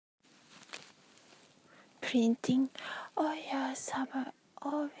printing. Oh yeah, some of the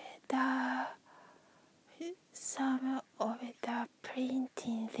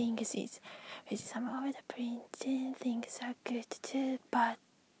printing things are good too, but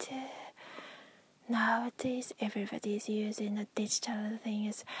nowadays everybody is using the digital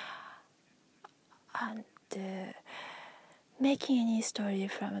things and making any story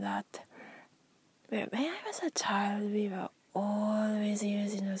from that. When I was a child, we were always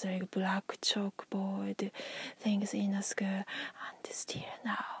using those like black chalkboard things in the school, and still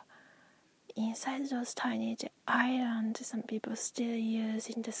now, inside those tiny islands, some people still use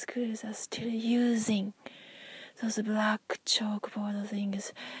in the schools are still using those black chalkboard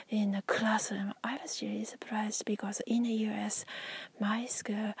things in the classroom. I was really surprised because in the US, my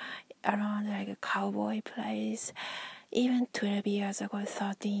school around like a cowboy place, even 12 years ago,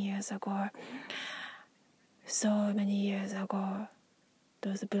 13 years ago, so many years ago,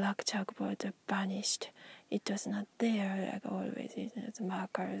 those black chalkboards vanished. It was not there like always in the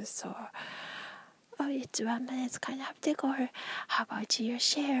markers. So, it's 1 minute, kind of have to go. How about your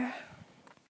share?